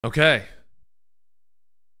Okay,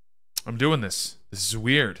 I'm doing this. This is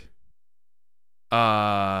weird.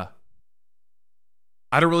 I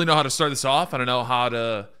don't really know how to start this off. I don't know how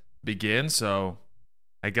to begin, so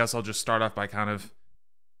I guess I'll just start off by kind of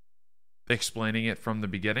explaining it from the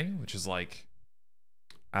beginning, which is like,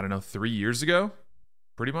 I don't know, 3 years ago,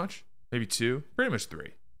 pretty much. Maybe two, pretty much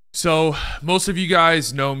three. So most of you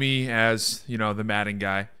guys know me as, the Madden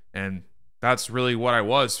guy, and that's really what I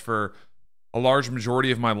was for a large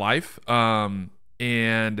majority of my life.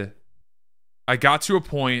 And I got to a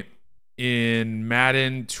point in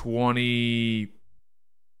Madden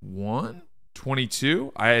 21,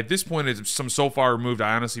 22. At this point, it's so far removed,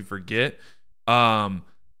 I honestly forget. I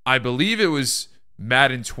believe it was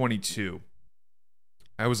Madden 22.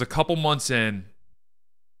 I was a couple months in,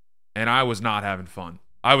 and I was not having fun.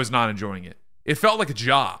 I was not enjoying it. It felt like a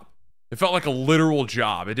job. It felt like a literal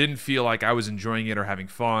job. It didn't feel like I was enjoying it or having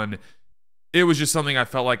fun. It was just something I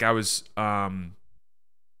felt like I was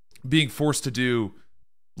being forced to do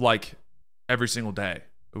like every single day,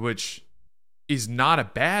 which is not a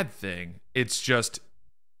bad thing. It's just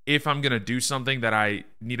if I'm going to do something that I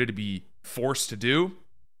needed to be forced to do,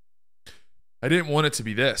 I didn't want it to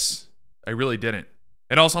be this. I really didn't.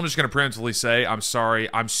 And also, I'm just going to preemptively say, I'm sorry.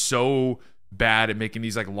 I'm so bad at making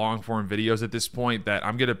these like long form videos at this point that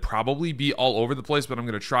I'm going to probably be all over the place, but I'm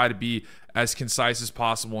going to try to be as concise as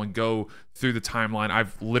possible and go through the timeline.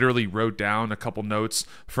 I've literally wrote down a couple notes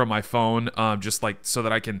from my phone, just like so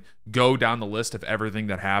that I can go down the list of everything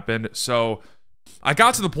that happened. So I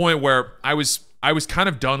got to the point where I was kind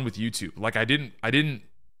of done with YouTube. Like I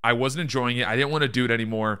wasn't enjoying it. I didn't want to do it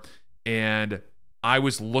anymore. And I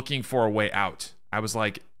was looking for a way out. I was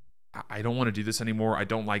like, I don't want to do this anymore. I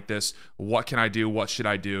don't like this. What can I do? What should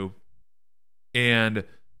I do? And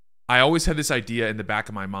I always had this idea in the back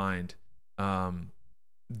of my mind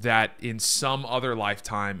that in some other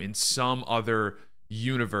lifetime, in some other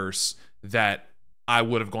universe, that I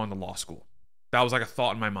would have gone to law school. That was like a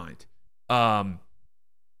thought in my mind.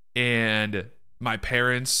 And my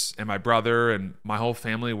parents and my brother and my whole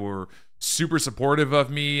family were super supportive of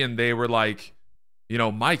me. And they were like,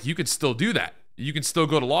 Mike, you can still do that. You can still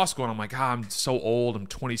go to law school. And I'm like, I'm so old. I'm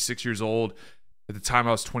 26 years old. At the time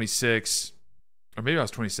I was 26, or maybe I was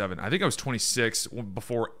 27. I think I was 26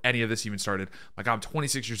 before any of this even started. Like, I'm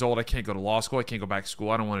 26 years old. I can't go to law school. I can't go back to school.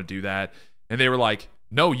 I don't want to do that. And they were like,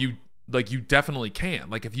 no, you definitely can.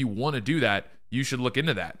 Like, if you want to do that, you should look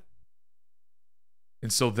into that.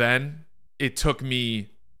 And so then it took me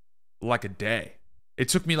like a day. It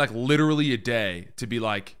took me like literally a day to be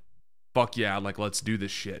like, fuck yeah, like, let's do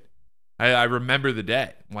this shit. I remember the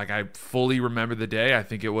day. Like, I fully remember the day. I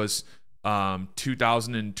think it was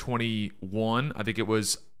 2021. I think it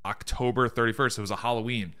was October 31st. It was a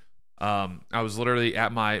Halloween. I was literally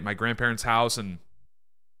at my grandparents' house, and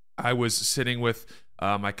I was sitting with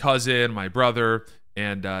my cousin, my brother,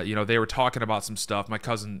 and they were talking about some stuff. My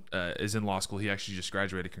cousin is in law school. He actually just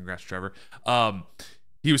graduated. Congrats, Trevor.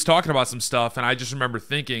 He was talking about some stuff, and I just remember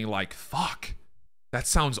thinking, like, fuck, that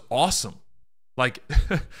sounds awesome. Like,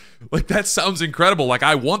 like that sounds incredible. Like,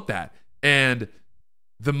 I want that. And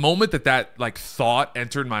the moment that like thought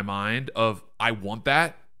entered my mind of I want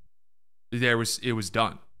that, it was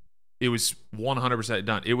done. It was 100%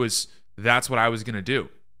 done. That's what I was going to do.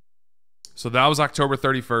 So that was October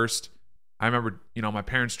 31st. I remember, my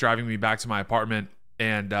parents driving me back to my apartment,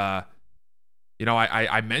 and I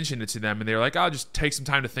mentioned it to them, and they were like, "I'll just take some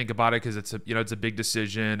time to think about it because it's a big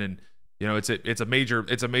decision, and it's a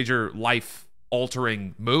major life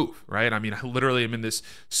altering move, right? I mean, I literally am in this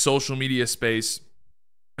social media space,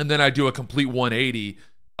 and then I do a complete 180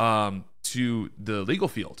 to the legal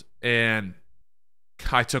field, and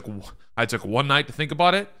I took one night to think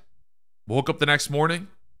about it, woke up the next morning,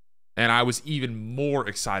 and I was even more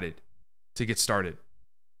excited to get started.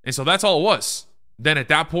 And so that's all it was. Then at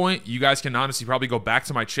that point, you guys can honestly probably go back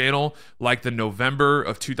to my channel, like the November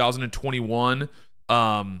of 2021.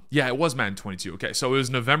 It was Madden 22. Okay, so it was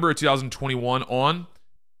November of 2021 on.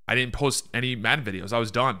 I didn't post any Madden videos. I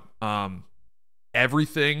was done.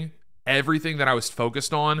 Everything that I was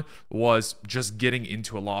focused on was just getting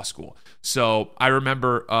into a law school. So I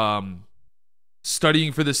remember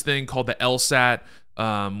studying for this thing called the LSAT,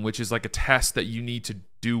 which is like a test that you need to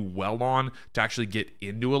do well on to actually get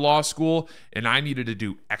into a law school. And I needed to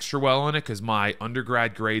do extra well on it because my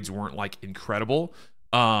undergrad grades weren't like incredible.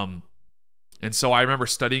 And so I remember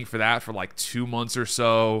studying for that for like 2 months or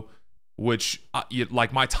so, which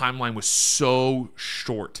like my timeline was so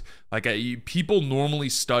short. Like people normally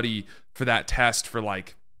study for that test for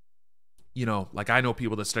like, like I know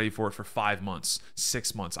people that study for it for 5 months,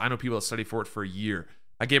 6 months. I know people that study for it for a year.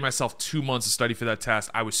 I gave myself 2 months to study for that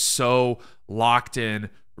test. I was so locked in,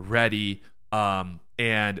 ready, and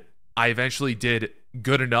I eventually did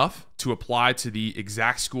good enough to apply to the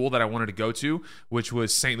exact school that I wanted to go to, which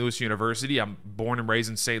was St. Louis University. I'm born and raised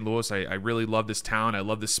in St. Louis. I really love this town. I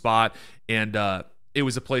love this spot, and it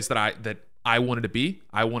was a place that I wanted to be.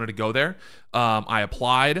 I wanted to go there. I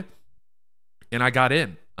applied, and I got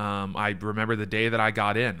in. I remember the day that I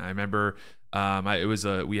got in. I remember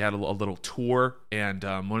we had a little tour, and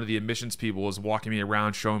one of the admissions people was walking me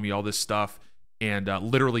around, showing me all this stuff, and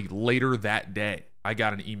literally later that day, I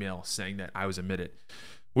got an email saying that I was admitted,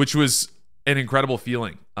 which was an incredible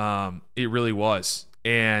feeling. It really was.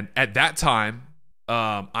 And at that time,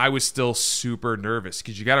 I was still super nervous,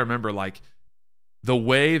 because you got to remember, like, the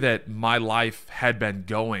way that my life had been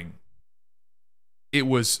going, it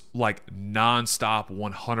was like nonstop,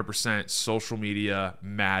 100% social media,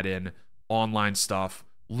 Madden, online stuff,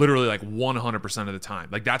 literally like 100% of the time.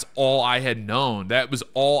 Like, that's all I had known. That was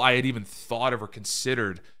all I had even thought of or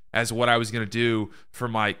considered as what I was going to do for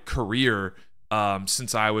my career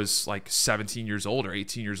since I was like 17 years old or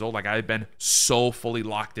 18 years old. Like, I had been so fully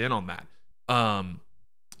locked in on that.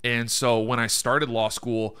 And so when I started law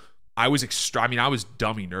school, I was I was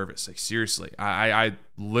dummy nervous. Like, seriously, I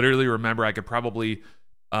literally remember I could probably,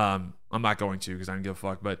 I'm not going to, because I don't give a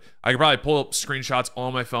fuck, but I could probably pull up screenshots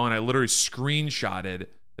on my phone. I literally screenshotted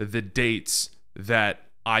the dates that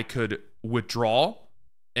I could withdraw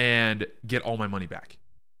and get all my money back.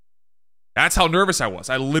 That's how nervous I was.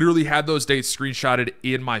 I literally had those dates screenshotted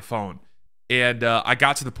in my phone. And I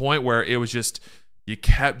got to the point where it was just, you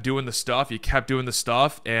kept doing the stuff,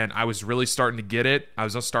 and I was really starting to get it. I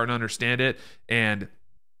was just starting to understand it, and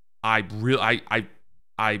I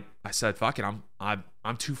said, fuck it,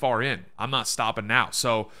 I'm too far in. I'm not stopping now.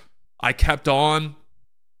 So I kept on.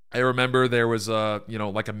 I remember there was like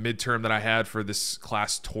a midterm that I had for this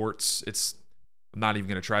class, torts. I'm not even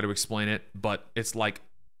going to try to explain it, but it's like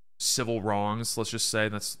civil wrongs, let's just say.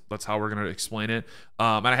 That's how we're going to explain it.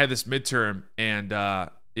 And I had this midterm, and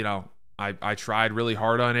I tried really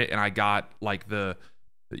hard on it, and I got like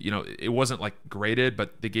it wasn't like graded,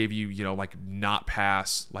 but they gave you, like not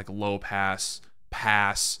pass, like low pass,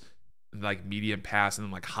 like medium pass, and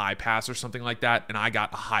then like high pass or something like that. And I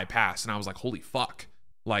got a high pass, and I was like, holy fuck.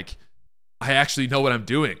 Like, I actually know what I'm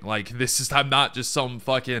doing. Like, I'm not just some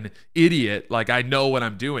fucking idiot. Like, I know what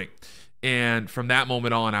I'm doing. And from that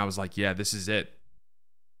moment on, I was like, yeah, this is it.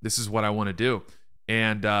 This is what I want to do.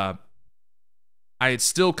 And I had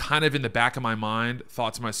still kind of in the back of my mind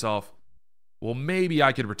thought to myself, well, maybe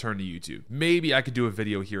I could return to YouTube. Maybe I could do a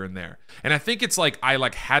video here and there. And I think it's like I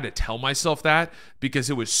had to tell myself that,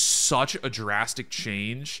 because it was such a drastic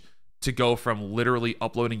change to go from literally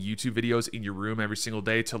uploading YouTube videos in your room every single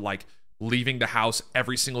day to like leaving the house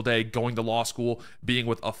every single day, going to law school, being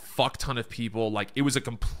with a fuck ton of people. Like, it was a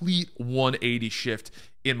complete 180 shift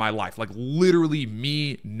in my life. Like, literally,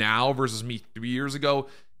 me now versus me 3 years ago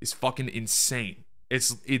is fucking insane.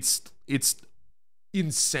 It's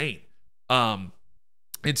insane. And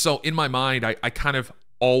so in my mind, I kind of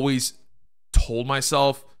always told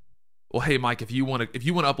myself, well, hey, Mike, if you want to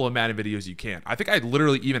upload Madden videos, you can. I think I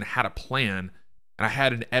literally even had a plan, and I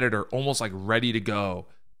had an editor almost like ready to go.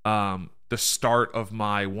 The start of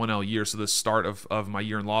my 1L year, so the start of my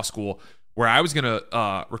year in law school, where I was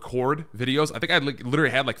gonna record videos. I think I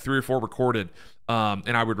literally had like 3 or 4 recorded,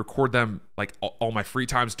 and I would record them like all my free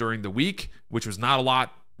times during the week, which was not a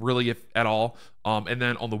lot really, if at all. And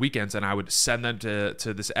then on the weekends, and I would send them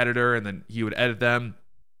to this editor, and then he would edit them.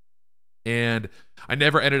 And I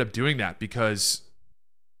never ended up doing that, because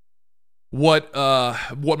what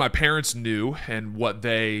my parents knew and what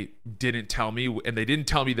they didn't tell me, and they didn't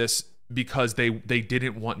tell me this because they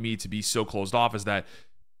didn't want me to be so closed off, is that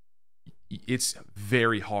it's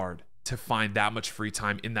very hard to find that much free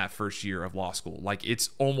time in that first year of law school. Like,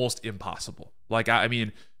 it's almost impossible. Like, I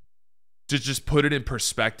mean, to just put it in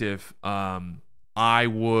perspective, I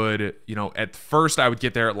would, at first I would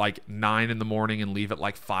get there at like 9 in the morning and leave at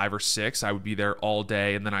like 5 or 6. I would be there all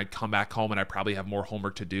day, and then I'd come back home, and I'd probably have more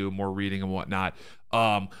homework to do, more reading and whatnot.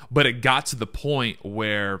 But it got to the point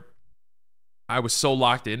where I was so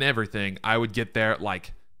locked in everything, I would get there at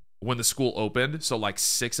like when the school opened, so like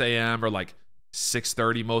 6 a.m. or like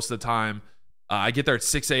 6:30 most of the time. I get there at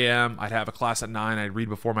 6 a.m. I'd have a class at 9. I'd read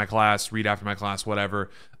before my class, read after my class, whatever.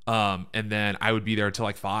 And then I would be there until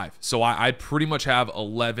like 5. So I'd pretty much have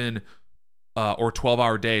 11 or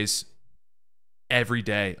 12-hour days every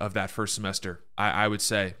day of that first semester. I would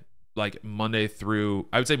say like Monday through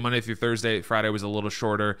Thursday. Friday was a little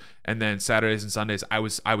shorter, and then Saturdays and Sundays I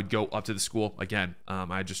would go up to the school again.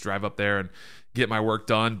 I'd just drive up there and get my work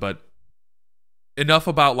done. But enough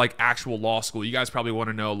about like actual law school. You guys probably want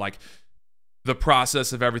to know like the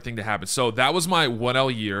process of everything to happen. So that was my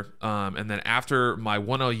 1L year. And then after my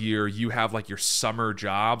 1L year, you have like your summer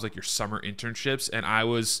jobs, like your summer internships. And I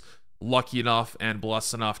was lucky enough and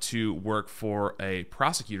blessed enough to work for a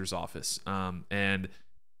prosecutor's office. And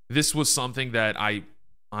this was something that I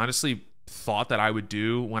honestly thought that I would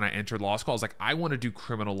do when I entered law school. I was like, I want to do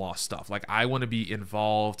criminal law stuff. Like I want to be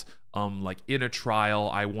involved like in a trial.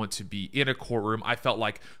 I want to be in a courtroom. I felt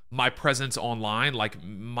like my presence online, like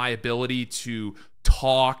my ability to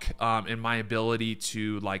talk and my ability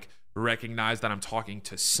to like recognize that I'm talking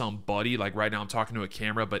to somebody. Like right now I'm talking to a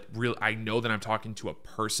camera, but really I know that I'm talking to a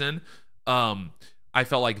person. I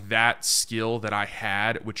felt like that skill that I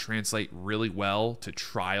had would translate really well to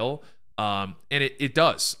trial. And it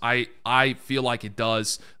does. I feel like it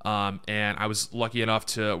does. And I was lucky enough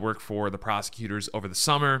to work for the prosecutors over the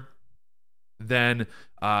summer. Then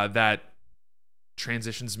that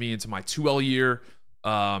transitions me into my 2L year,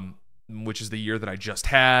 which is the year that I just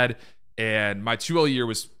had. And my 2L year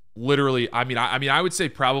was literally, I would say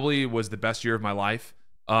probably was the best year of my life.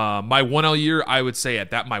 My 1L year, I would say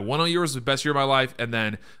my 1L year was the best year of my life. And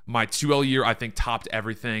then my 2L year, I think topped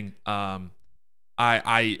everything.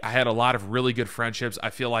 I had a lot of really good friendships.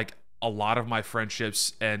 I feel like a lot of my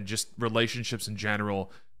friendships and just relationships in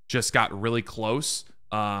general just got really close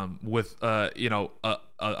with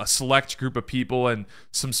a select group of people, and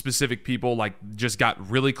some specific people like just got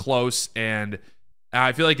really close. And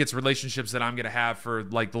I feel like it's relationships that I'm gonna have for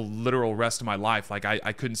like the literal rest of my life. Like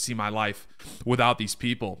I couldn't see my life without these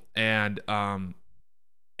people. And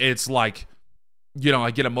it's like,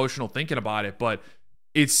 I get emotional thinking about it, but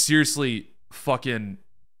it's seriously fucking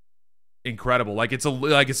incredible. Like it's a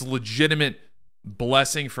legitimate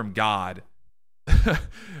blessing from God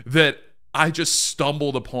that I just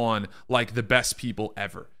stumbled upon like the best people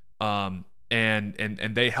ever. And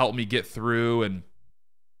they helped me get through. And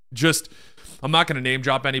just, I'm not going to name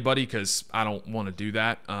drop anybody because I don't want to do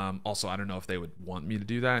that. Also, I don't know if they would want me to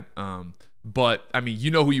do that. But I mean,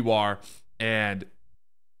 you know who you are. And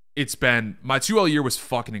it's been, my 2L year was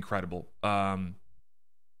fucking incredible.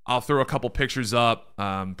 I'll throw a couple pictures up.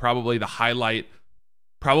 Probably the highlight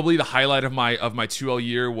of my 2L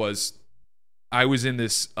year was I was in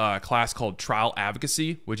this class called Trial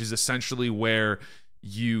Advocacy, which is essentially where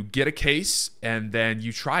you get a case and then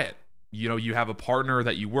you try it. You have a partner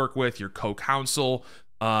that you work with, your co-counsel,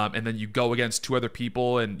 and then you go against two other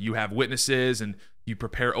people and you have witnesses and you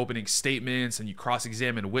prepare opening statements and you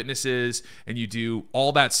cross-examine witnesses and you do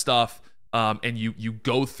all that stuff. And you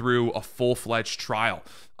go through a full-fledged trial.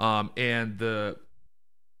 And the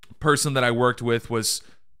person that I worked with was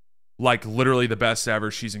like literally the best ever.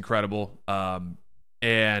 She's incredible.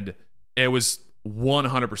 And it was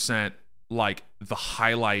 100% like the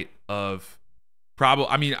highlight of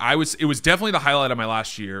it was definitely the highlight of my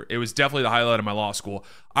last year. It was definitely the highlight of my law school.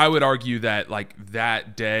 I would argue that like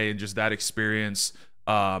that day and just that experience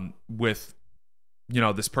with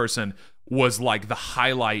this person was like the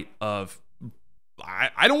highlight of,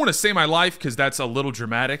 I don't want to say my life because that's a little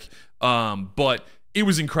dramatic, but it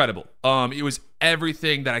was incredible. It was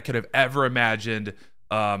everything that I could have ever imagined.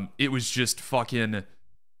 It was just fucking,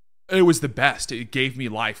 it was the best. It gave me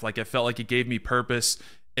life. Like I felt like it gave me purpose.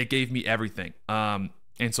 It gave me everything. And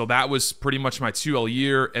so that was pretty much my 2L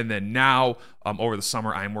year. And then now, over the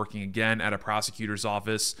summer, I'm working again at a prosecutor's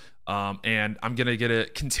office. And I'm going to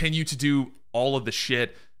continue to do all of the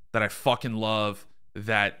shit that I fucking love,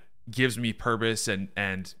 that gives me purpose,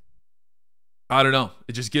 and I don't know,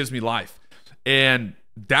 it just gives me life. And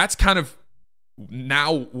that's kind of,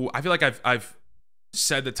 now I feel like I've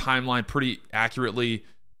said the timeline pretty accurately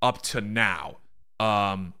up to now.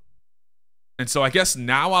 And so I guess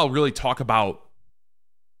now I'll really talk about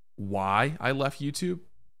why I left YouTube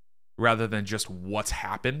rather than just what's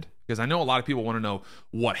happened, because I know a lot of people want to know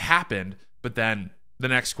what happened, but then the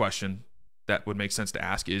next question that would make sense to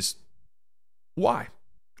ask is why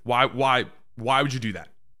would you do that?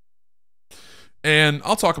 And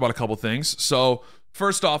I'll talk about a couple things. So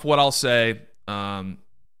first off, what I'll say, and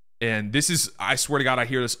this is, I swear to God, I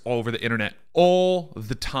hear this all over the internet all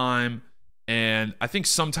the time. And I think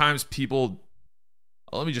sometimes people,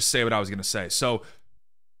 let me just say what I was going to say. So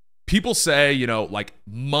people say, like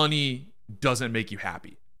money doesn't make you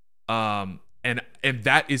happy. And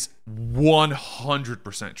that is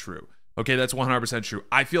 100% true. Okay, that's 100% true.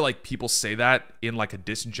 I feel like people say that in like a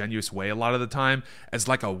disingenuous way a lot of the time, as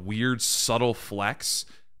like a weird, subtle flex.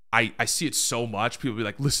 I see it so much. People be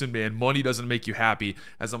like, listen, man, money doesn't make you happy,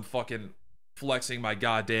 as I'm fucking flexing my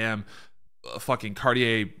goddamn fucking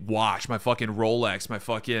Cartier watch, my fucking Rolex, my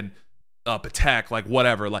fucking Patek, like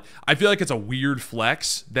whatever. Like I feel like it's a weird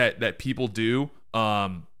flex that people do.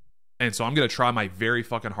 And so I'm gonna try my very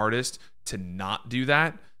fucking hardest to not do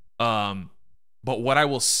that. But what I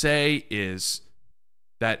will say is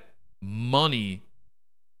that money,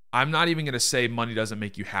 I'm not even gonna say money doesn't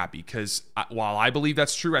make you happy, because while I believe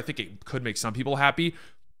that's true, I think it could make some people happy.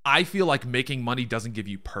 I feel like making money doesn't give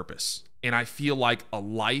you purpose. And I feel like a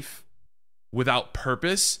life without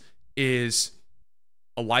purpose is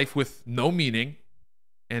a life with no meaning.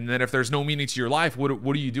 And then if there's no meaning to your life, what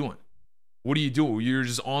are you doing? What do you do? You're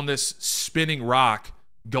just on this spinning rock,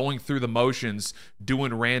 going through the motions,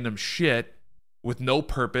 doing random shit with no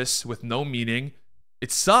purpose, with no meaning.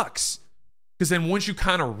 It sucks. Because then once you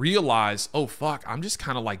kind of realize, oh, fuck, I'm just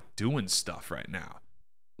kind of like doing stuff right now.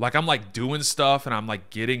 Like I'm like doing stuff and I'm like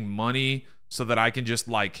getting money so that I can just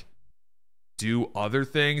like do other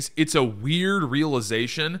things. It's a weird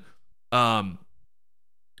realization.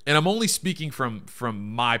 And I'm only speaking from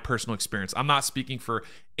my personal experience. I'm not speaking for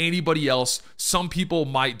anybody else. Some people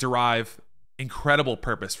might derive incredible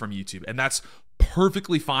purpose from YouTube, and that's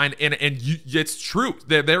perfectly fine. And it's true.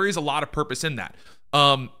 There is a lot of purpose in that.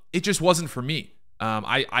 It just wasn't for me.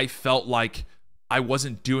 I felt like I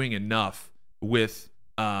wasn't doing enough with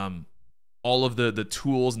all of the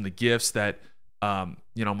tools and the gifts that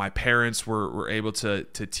my parents were able to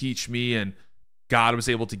teach me, and God was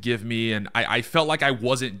able to give me, and I felt like I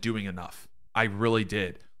wasn't doing enough. I really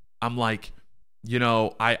did. I'm like,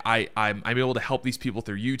 I'm able to help these people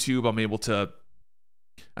through YouTube. I'm able to,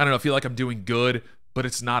 I don't know, feel like I'm doing good, but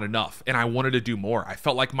it's not enough. And I wanted to do more. I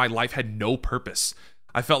felt like my life had no purpose.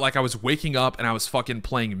 I felt like I was waking up and I was fucking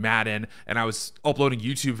playing Madden and I was uploading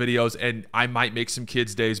YouTube videos and I might make some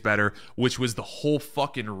kids' days better, which was the whole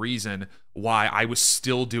fucking reason why I was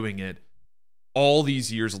still doing it all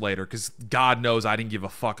these years later, because God knows I didn't give a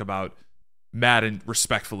fuck about Madden,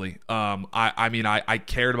 respectfully. I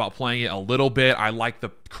cared about playing it a little bit. I liked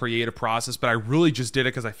the creative process, but I really just did it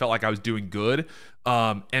because I felt like I was doing good.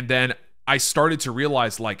 And then I started to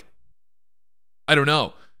realize, like, I don't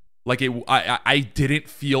know, like I didn't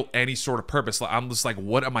feel any sort of purpose. Like I'm just like,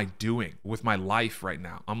 what am I doing with my life right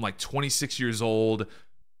now? I'm like 26 years old.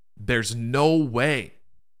 There's no way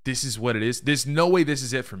this is what it is. There's no way this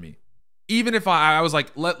is it for me. Even if I was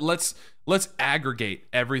like, let's aggregate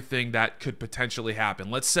everything that could potentially happen.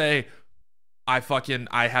 Let's say I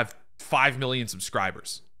have 5 million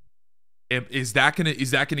subscribers. Is that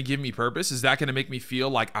gonna give me purpose? Is that gonna make me feel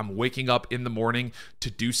like I'm waking up in the morning to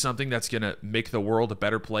do something that's gonna make the world a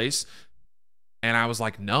better place? And I was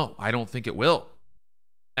like, no, I don't think it will.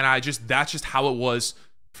 And that's just how it was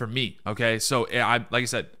for me. Okay, so like I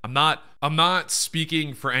said, I'm not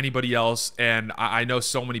speaking for anybody else, and I know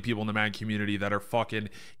so many people in the man community that are fucking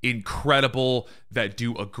incredible, that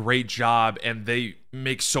do a great job, and they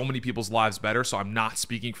make so many people's lives better. So I'm not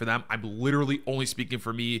speaking for them. I'm literally only speaking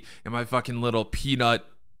for me and my fucking little peanut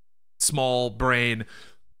small brain.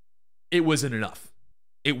 It wasn't enough.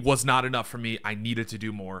 It was not enough for me. I needed to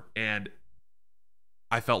do more, and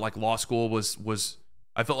I felt like law school was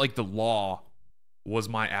I felt like the law was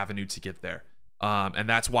my avenue to get there. And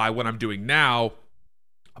that's why what I'm doing now,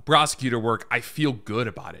 prosecutor work, I feel good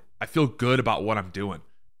about it. I feel good about what I'm doing.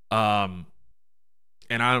 And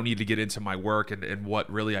I don't need to get into my work and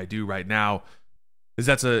what really I do right now, because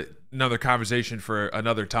that's another conversation for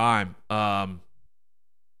another time. But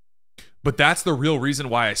that's the real reason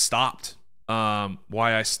why I stopped. Why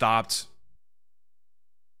I stopped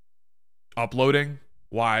uploading,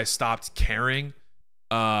 why I stopped caring.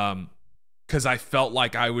 Because I felt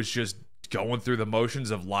like I was just going through the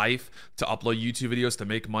motions of life to upload YouTube videos to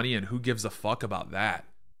make money, and who gives a fuck about that?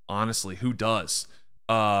 Honestly, who does?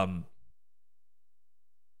 And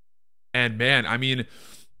man, I mean,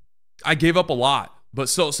 I gave up a lot, but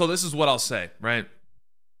so this is what I'll say, right?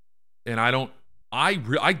 And I don't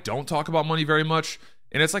talk about money very much,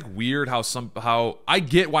 and it's like weird how I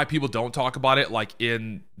get why people don't talk about it, like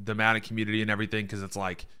in the Madden community and everything, because it's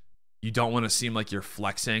like, you don't want to seem like you're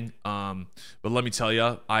flexing. But let me tell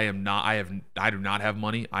you, I do not have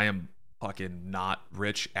money. I am fucking not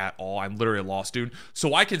rich at all. I'm literally a law student.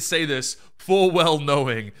 So I can say this full well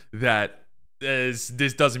knowing that this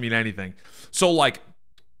doesn't mean anything. So like,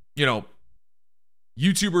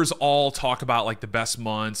 YouTubers all talk about like the best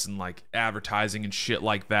months and like advertising and shit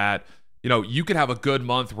like that. You could have a good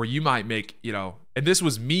month where you might make, and this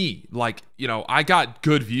was me, like, I got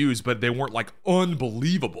good views, but they weren't like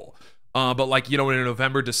unbelievable. But like, in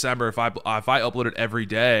November, December, if I uploaded every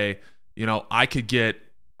day, I could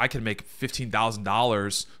make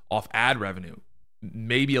 $15,000 off ad revenue,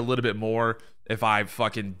 maybe a little bit more if I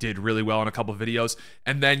fucking did really well in a couple of videos.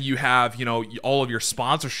 And then you have, you know, all of your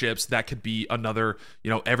sponsorships that could be another, you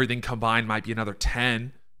know, everything combined might be another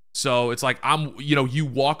 10. So it's like, you know, you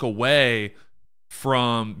walk away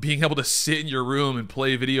from being able to sit in your room and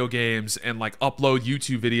play video games and like upload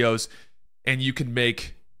YouTube videos, and you can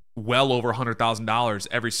make well over $100,000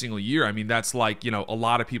 every single year. I mean, that's like, you know, a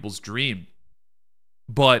lot of people's dream.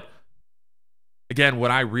 But again,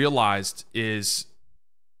 what I realized is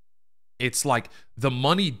it's like the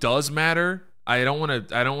money does matter. I don't want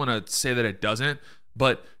to say that it doesn't,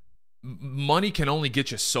 but money can only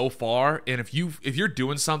get you so far. And if you're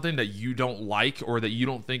doing something that you don't like, or that you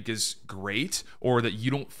don't think is great, or that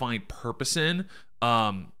you don't find purpose in,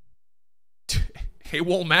 it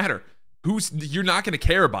won't matter. You're not going to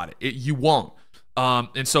care about it. You won't.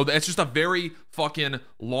 And so that's just a very fucking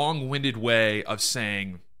long-winded way of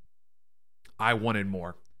saying I wanted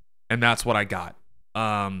more, and that's what I got.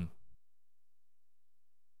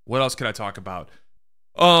 What else could I talk about?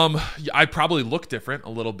 I probably look different a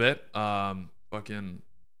little bit. Fucking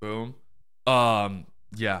boom.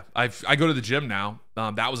 Yeah, I go to the gym now.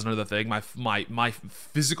 That was another thing. My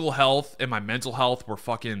physical health and my mental health were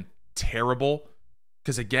fucking terrible.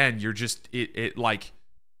 Because again, you're just it like,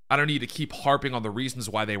 I don't need to keep harping on the reasons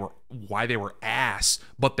why they were ass,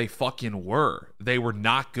 but they fucking were. They were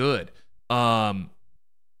not good.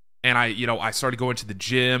 And I started going to the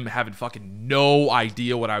gym, having fucking no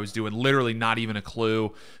idea what I was doing, literally not even a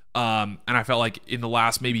clue. And I felt like in the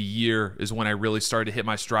last maybe year is when I really started to hit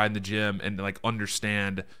my stride in the gym and like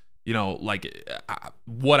understand, you know, like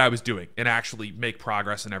what I was doing and actually make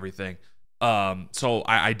progress and everything. So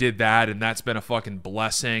I did that, and that's been a fucking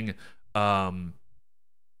blessing. What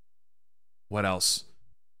else?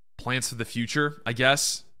 Plans for the future, I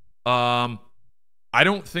guess. I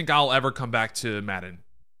don't think I'll ever come back to Madden.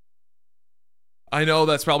 I know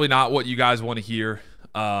that's probably not what you guys want to hear.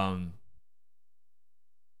 But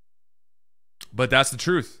that's the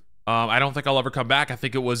truth. I don't think I'll ever come back. I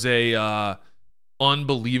think it was a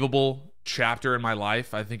unbelievable chapter in my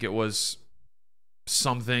life. I think it was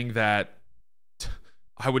something that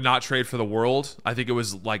I would not trade for the world. I think it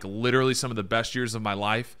was like literally some of the best years of my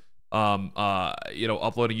life. You know,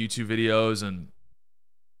 uploading YouTube videos, and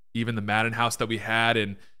even the Madden house that we had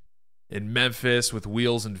in Memphis with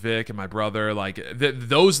Wheels and Vic and my brother, like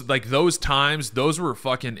those times, those were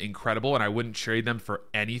fucking incredible, and I wouldn't trade them for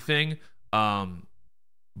anything. But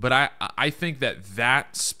I think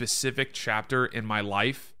that specific chapter in my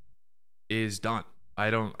life is done.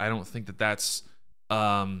 I don't think that's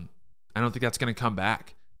I don't think that's going to come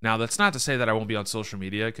back. Now, that's not to say that I won't be on social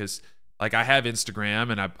media, because like I have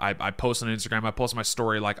Instagram, and I post on Instagram. I post my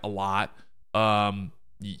story like a lot.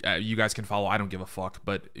 You guys can follow. I don't give a fuck,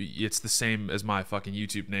 but it's the same as my fucking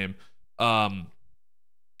YouTube name.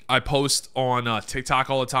 I post on TikTok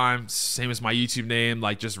all the time, same as my YouTube name,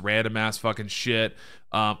 like just random ass fucking shit.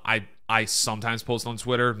 I sometimes post on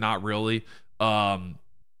Twitter, not really. I'm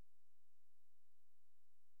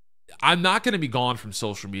not going to be gone from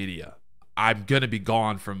social media. I'm going to be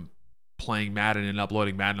gone from playing Madden and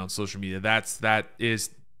uploading Madden on social media. That's the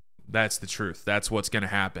truth. That's what's going to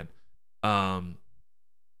happen. I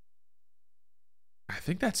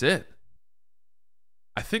think that's it.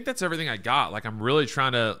 I think that's everything I got. Like, I'm really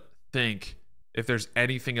trying to think if there's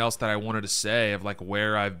anything else that I wanted to say of like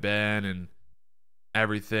where I've been and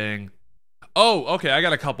everything. Oh, okay. I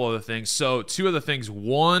got a couple other things. So 2 other things.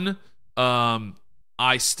 One,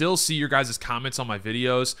 I still see your guys' comments on my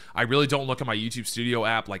videos. I really don't look at my YouTube Studio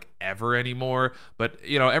app like ever anymore, but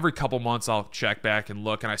you know, every couple months I'll check back and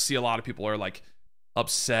look, and I see a lot of people are like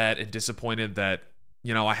upset and disappointed that,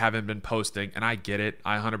 you know, I haven't been posting, and I get it.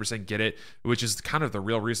 I 100% get it, which is kind of the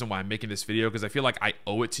real reason why I'm making this video, because I feel like I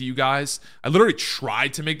owe it to you guys. I literally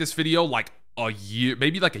tried to make this video like a year,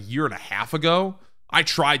 maybe like a year and a half ago. I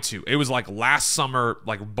tried to. It was like last summer,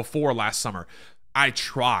 like before last summer. I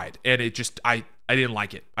tried, and it just, I didn't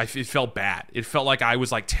like it. It felt bad. It felt like I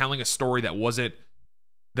was like telling a story that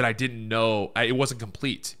I didn't know. It wasn't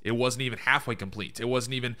complete. It wasn't even halfway complete. It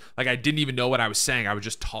wasn't even like I didn't even know what I was saying. I was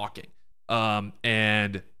just talking.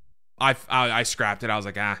 And I scrapped it. I was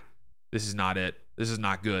like, this is not it. This is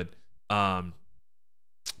not good. But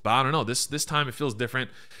I don't know. This time it feels different.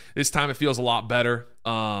 This time it feels a lot better.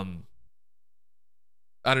 I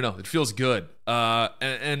don't know. It feels good.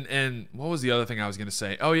 And what was the other thing I was gonna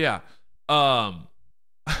say? Oh yeah.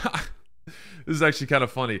 This is actually kind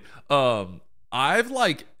of funny. I've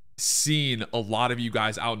like seen a lot of you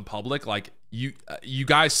guys out in public. Like you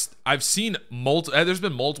guys, I've seen there's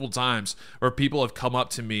been multiple times where people have come up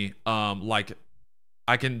to me. Like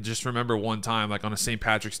I can just remember one time, like on a St.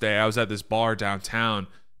 Patrick's Day, I was at this bar downtown,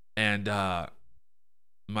 and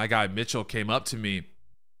my guy Mitchell came up to me.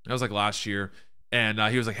 That was like last year, and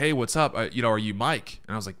he was like, "Hey, what's up? Are you Mike?"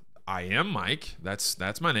 And I was like, "I am Mike.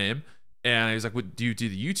 That's my name." And he was like, "What do you do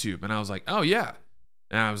the YouTube?" And I was like, "Oh yeah."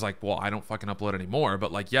 And I was like, "Well, I don't fucking upload anymore,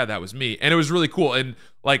 but like, yeah, that was me." And it was really cool. And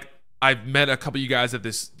like, I've met a couple of you guys at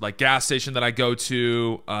this like gas station that I go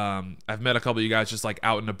to. I've met a couple of you guys just like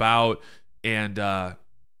out and about, and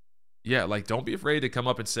yeah, like don't be afraid to come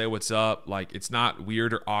up and say what's up. Like it's not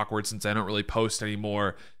weird or awkward since I don't really post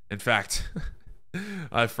anymore. In fact,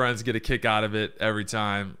 my friends get a kick out of it every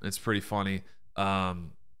time. It's pretty funny.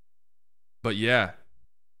 But yeah,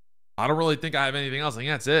 I don't really think I have anything else. I think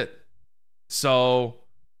that's it. So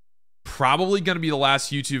probably going to be the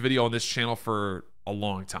last YouTube video on this channel for a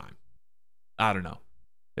long time. I don't know.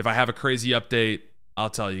 If I have a crazy update, I'll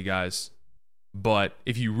tell you guys. But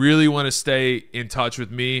if you really want to stay in touch with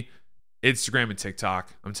me, Instagram and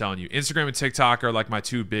TikTok, I'm telling you. Instagram and TikTok are like my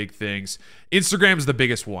two big things. Instagram is the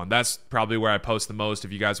biggest one. That's probably where I post the most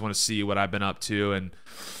if you guys want to see what I've been up to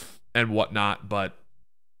and whatnot. But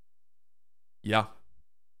yeah,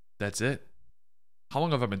 that's it. How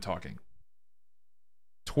long have I been talking?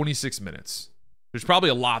 26 minutes. There's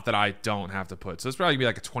probably a lot that I don't have to put. So it's probably gonna be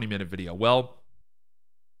like a 20-minute video. Well,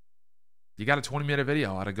 you got a 20-minute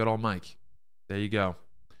video out of good old Mike. There you go.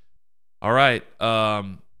 All right.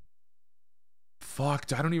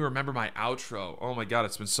 Fuck, I don't even remember my outro. Oh my god,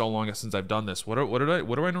 it's been so long since I've done this. What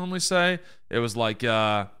do I normally say? It was like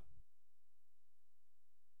I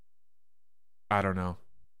don't know.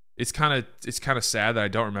 It's kind of sad that I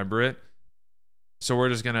don't remember it. So we're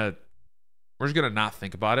just gonna not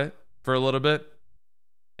think about it for a little bit,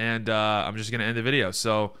 and I'm just gonna end the video.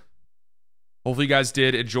 So hopefully you guys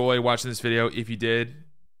did enjoy watching this video. If you did,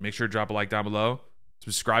 make sure to drop a like down below.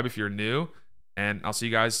 Subscribe if you're new, and I'll see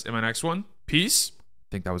you guys in my next one. Peace. I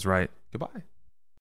think that was right. Goodbye.